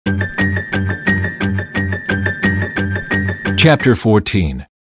Chapter 14.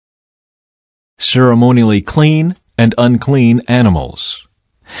 Ceremonially clean and unclean animals.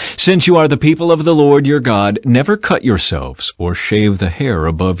 Since you are the people of the Lord your God, never cut yourselves or shave the hair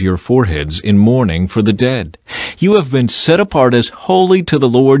above your foreheads in mourning for the dead. You have been set apart as holy to the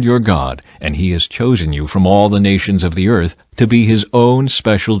Lord your God, and he has chosen you from all the nations of the earth to be his own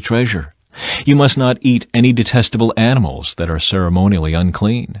special treasure. You must not eat any detestable animals that are ceremonially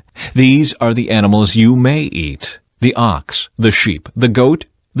unclean. These are the animals you may eat: the ox, the sheep, the goat,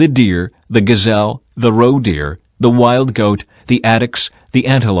 the deer, the gazelle, the roe deer, the wild goat, the addax, the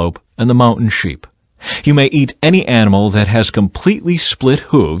antelope, and the mountain sheep. You may eat any animal that has completely split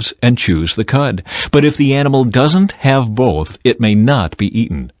hooves and chews the cud. But if the animal doesn't have both, it may not be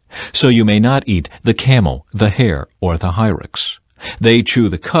eaten. So you may not eat the camel, the hare, or the hyrax. They chew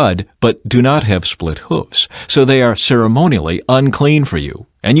the cud, but do not have split hooves, so they are ceremonially unclean for you.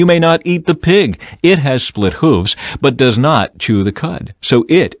 And you may not eat the pig. It has split hooves, but does not chew the cud, so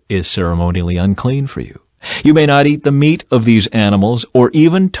it is ceremonially unclean for you. You may not eat the meat of these animals, or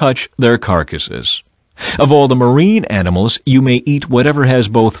even touch their carcasses. Of all the marine animals, you may eat whatever has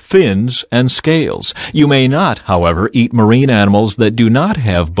both fins and scales. You may not, however, eat marine animals that do not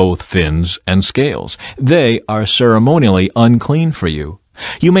have both fins and scales. They are ceremonially unclean for you.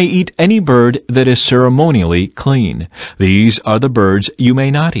 You may eat any bird that is ceremonially clean. These are the birds you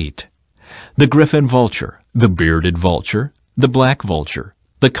may not eat: the griffin vulture, the bearded vulture, the black vulture,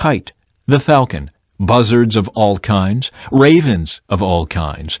 the kite, the falcon, buzzards of all kinds, ravens of all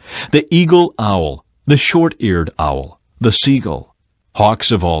kinds, the eagle owl, the short-eared owl, the seagull,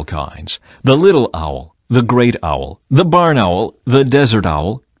 hawks of all kinds, the little owl, the great owl, the barn owl, the desert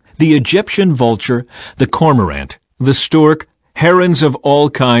owl, the Egyptian vulture, the cormorant, the stork, herons of all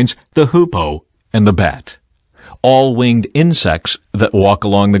kinds, the hoopoe, and the bat. All winged insects that walk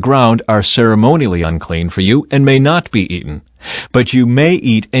along the ground are ceremonially unclean for you and may not be eaten. But you may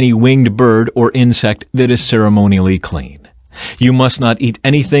eat any winged bird or insect that is ceremonially clean. You must not eat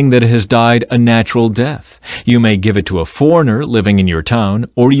anything that has died a natural death. You may give it to a foreigner living in your town,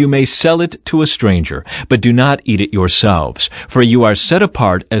 or you may sell it to a stranger, but do not eat it yourselves, for you are set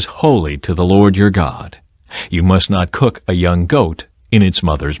apart as holy to the Lord your God. You must not cook a young goat in its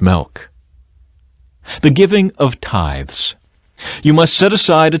mother's milk. The giving of tithes. You must set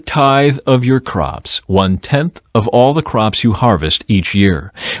aside a tithe of your crops, 1/10 of all the crops you harvest each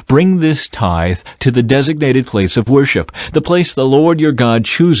year. Bring this tithe to the designated place of worship, the place the Lord your God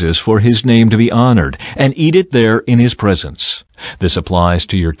chooses for his name to be honored, and eat it there in his presence. This applies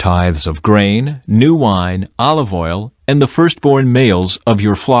to your tithes of grain, new wine, olive oil, and the firstborn males of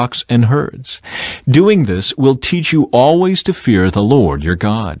your flocks and herds. Doing this will teach you always to fear the Lord your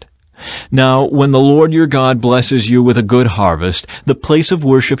God. Now, when the Lord your God blesses you with a good harvest, the place of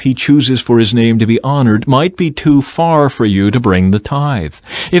worship he chooses for his name to be honored might be too far for you to bring the tithe.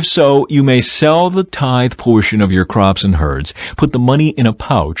 If so, you may sell the tithe portion of your crops and herds, put the money in a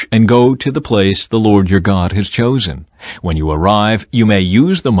pouch, and go to the place the Lord your God has chosen. When you arrive, you may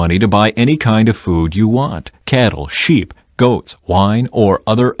use the money to buy any kind of food you want: cattle, sheep, goats, wine, or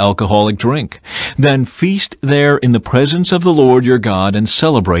other alcoholic drink. Then feast there in the presence of the Lord your God and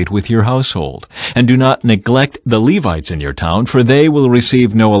celebrate with your household. And do not neglect the Levites in your town, for they will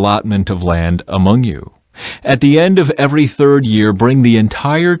receive no allotment of land among you. At the end of every third year, bring the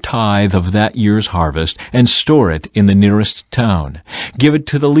entire tithe of that year's harvest and store it in the nearest town. Give it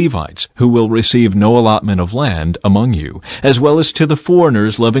to the Levites, who will receive no allotment of land among you, as well as to the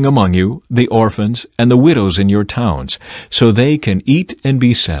foreigners living among you, the orphans, and the widows in your towns, so they can eat and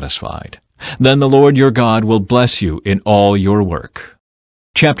be satisfied. Then the Lord your God will bless you in all your work.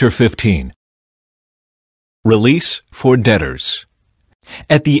 Chapter 15. Release for debtors.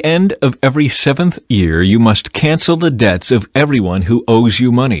 At the end of every 7th year, you must cancel the debts of everyone who owes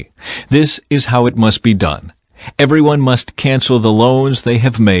you money. This is how it must be done. Everyone must cancel the loans they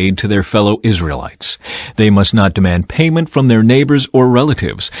have made to their fellow Israelites. They must not demand payment from their neighbors or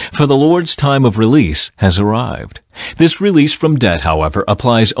relatives, for the Lord's time of release has arrived. This release from debt, however,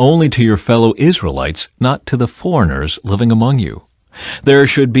 applies only to your fellow Israelites, not to the foreigners living among you. There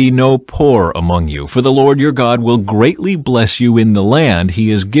should be no poor among you, for the Lord your God will greatly bless you in the land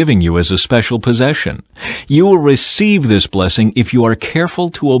he is giving you as a special possession. You will receive this blessing if you are careful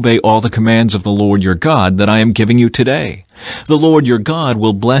to obey all the commands of the Lord your God that I am giving you today. The Lord your God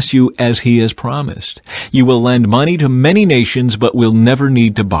will bless you as he has promised. You will lend money to many nations, but will never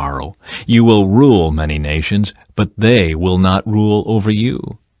need to borrow. You will rule many nations, but they will not rule over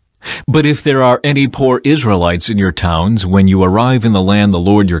you. But if there are any poor Israelites in your towns, when you arrive in the land the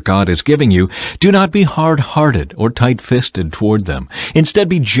Lord your God is giving you, do not be hard-hearted or tight-fisted toward them. Instead,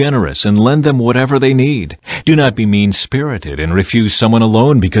 be generous and lend them whatever they need. Do not be mean-spirited and refuse someone a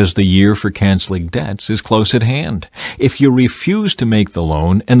loan because the year for canceling debts is close at hand. If you refuse to make the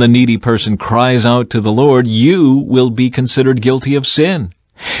loan and the needy person cries out to the Lord, you will be considered guilty of sin.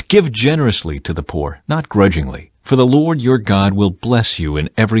 Give generously to the poor, not grudgingly, for the Lord your God will bless you in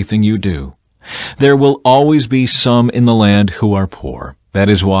everything you do. There will always be some in the land who are poor. That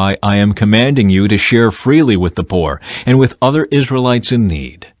is why I am commanding you to share freely with the poor and with other Israelites in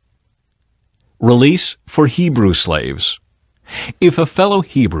need. Release for Hebrew slaves. If a fellow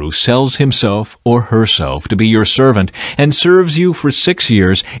Hebrew sells himself or herself to be your servant and serves you for 6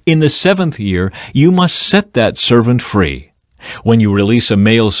 years, in the 7th year you must set that servant free. When you release a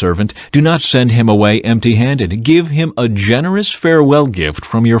male servant, do not send him away empty-handed. Give him a generous farewell gift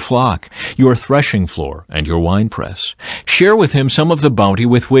from your flock, your threshing floor, and your winepress. Share with him some of the bounty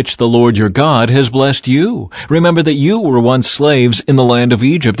with which the Lord your God has blessed you. Remember that you were once slaves in the land of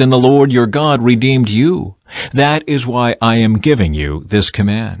Egypt, and the Lord your God redeemed you. That is why I am giving you this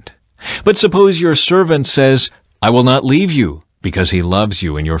command. But suppose your servant says, I will not leave you, because he loves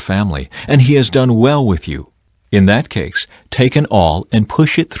you and your family, and he has done well with you. In that case, take an awl and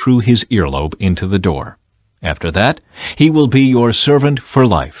push it through his earlobe into the door. After that, he will be your servant for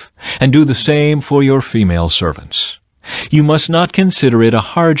life, and do the same for your female servants. You must not consider it a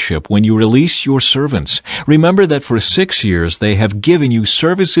hardship when you release your servants. Remember that for 6 years they have given you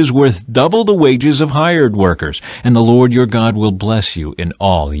services worth double the wages of hired workers, and the Lord your God will bless you in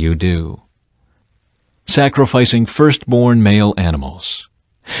all you do. Sacrificing firstborn male animals.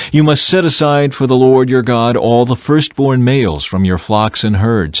 You must set aside for the Lord your God all the firstborn males from your flocks and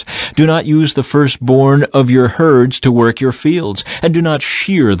herds. Do not use the firstborn of your herds to work your fields, and do not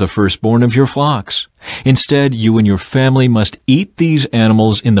shear the firstborn of your flocks. Instead, you and your family must eat these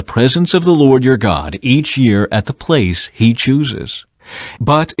animals in the presence of the Lord your God each year at the place he chooses.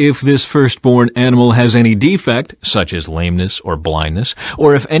 But if this firstborn animal has any defect, such as lameness or blindness,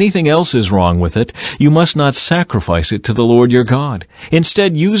 or if anything else is wrong with it, you must not sacrifice it to the Lord your God.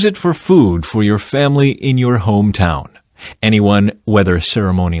 Instead, use it for food for your family in your hometown. Anyone, whether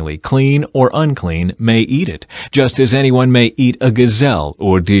ceremonially clean or unclean, may eat it, just as anyone may eat a gazelle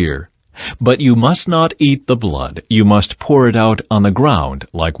or deer. But you must not eat the blood. You must pour it out on the ground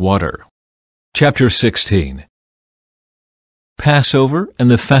like water. Chapter 16. Passover and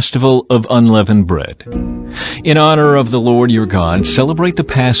the Festival of Unleavened Bread. In honor of the Lord your God, celebrate the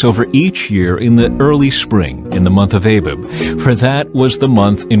Passover each year in the early spring, in the month of Abib, for that was the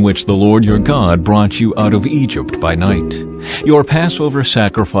month in which the Lord your God brought you out of Egypt by night. Your Passover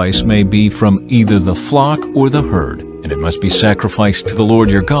sacrifice may be from either the flock or the herd, and it must be sacrificed to the Lord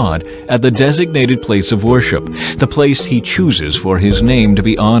your God at the designated place of worship, the place he chooses for his name to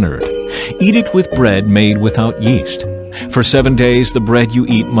be honored. Eat it with bread made without yeast. For 7 days the bread you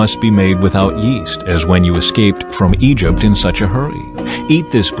eat must be made without yeast, as when you escaped from Egypt in such a hurry. Eat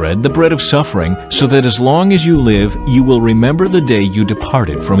this bread, the bread of suffering, so that as long as you live, you will remember the day you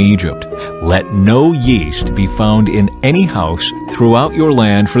departed from Egypt. Let no yeast be found in any house throughout your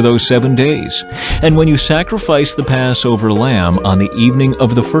land for those 7 days. And when you sacrifice the Passover lamb on the evening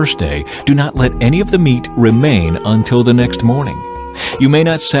of the first day, do not let any of the meat remain until the next morning. You may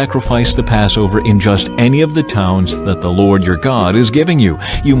not sacrifice the Passover in just any of the towns that the Lord your God is giving you.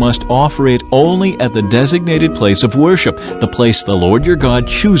 You must offer it only at the designated place of worship, the place the Lord your God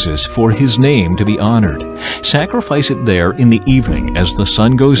chooses for his name to be honored. Sacrifice it there in the evening as the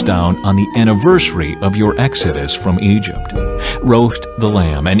sun goes down on the anniversary of your exodus from Egypt. Roast the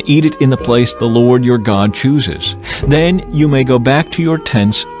lamb and eat it in the place the Lord your God chooses. Then you may go back to your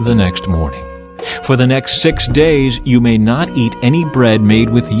tents the next morning. For the next 6 days you may not eat any bread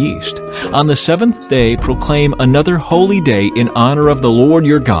made with yeast. On the 7th day proclaim another holy day in honor of the Lord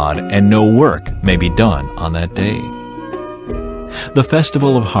your God, and no work may be done on that day. The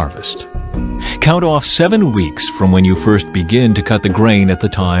Festival of Harvest. Count off 7 weeks from when you first begin to cut the grain at the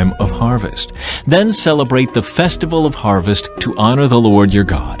time of harvest. Then celebrate the Festival of Harvest to honor the Lord your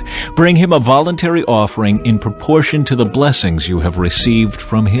God. Bring him a voluntary offering in proportion to the blessings you have received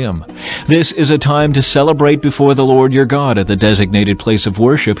from him. This is a time to celebrate before the Lord your God at the designated place of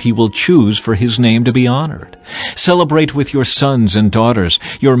worship he will choose for his name to be honored. Celebrate with your sons and daughters,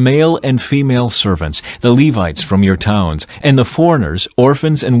 your male and female servants, the Levites from your towns, and the foreigners,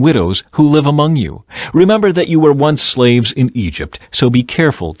 orphans, and widows who live among you. Remember that you were once slaves in Egypt, so be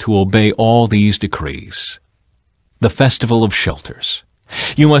careful to obey all these decrees. The Festival of Shelters.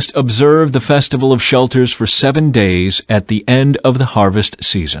 You must observe the festival of shelters for 7 days at the end of the harvest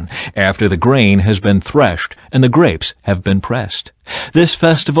season, after the grain has been threshed and the grapes have been pressed. This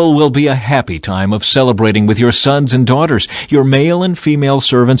festival will be a happy time of celebrating with your sons and daughters, your male and female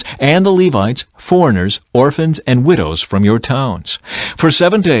servants, and the Levites, foreigners, orphans, and widows from your towns. For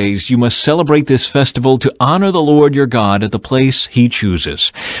 7 days you must celebrate this festival to honor the Lord your God at the place He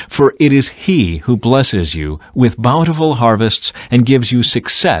chooses. For it is He who blesses you with bountiful harvests and gives you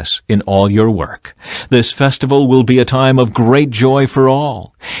success in all your work. This festival will be a time of great joy for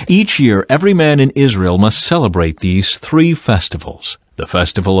all. Each year every man in Israel must celebrate these 3 festivals: the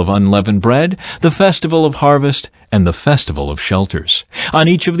festival of unleavened bread, the festival of harvest, and the festival of shelters. On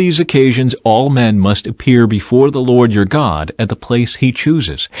each of these occasions all men must appear before the Lord your God at the place He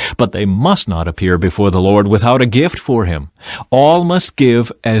chooses, but they must not appear before the Lord without a gift for Him. All must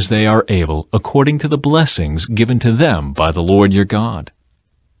give as they are able, according to the blessings given to them by the Lord your God.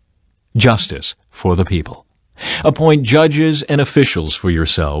 Justice for the people. Appoint judges and officials for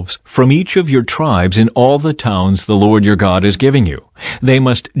yourselves from each of your tribes in all the towns the Lord your God is giving you. They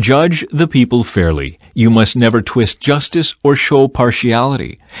must judge the people fairly. You must never twist justice or show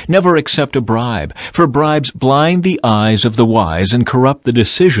partiality. Never accept a bribe, for bribes blind the eyes of the wise and corrupt the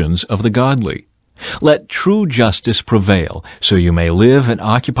decisions of the godly. Let true justice prevail, so you may live and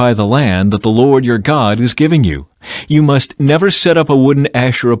occupy the land that the Lord your God is giving you. You must never set up a wooden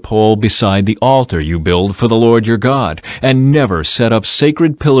Asherah pole beside the altar you build for the Lord your God, and never set up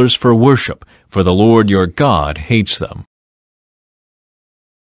sacred pillars for worship, for the Lord your God hates them.